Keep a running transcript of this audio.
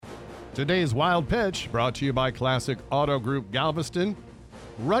Today's Wild Pitch brought to you by Classic Auto Group Galveston.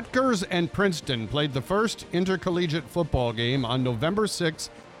 Rutgers and Princeton played the first intercollegiate football game on November 6,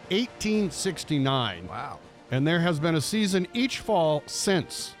 1869. Wow. And there has been a season each fall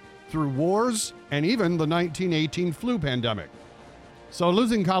since, through wars and even the 1918 flu pandemic. So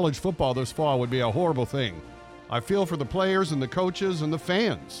losing college football this fall would be a horrible thing. I feel for the players and the coaches and the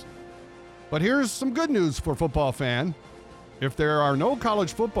fans. But here's some good news for football fan. If there are no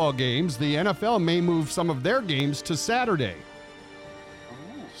college football games, the NFL may move some of their games to Saturday.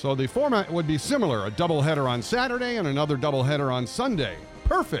 So the format would be similar, a doubleheader on Saturday and another doubleheader on Sunday.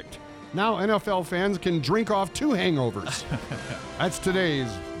 Perfect. Now NFL fans can drink off 2 hangovers. That's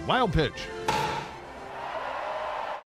today's Wild Pitch.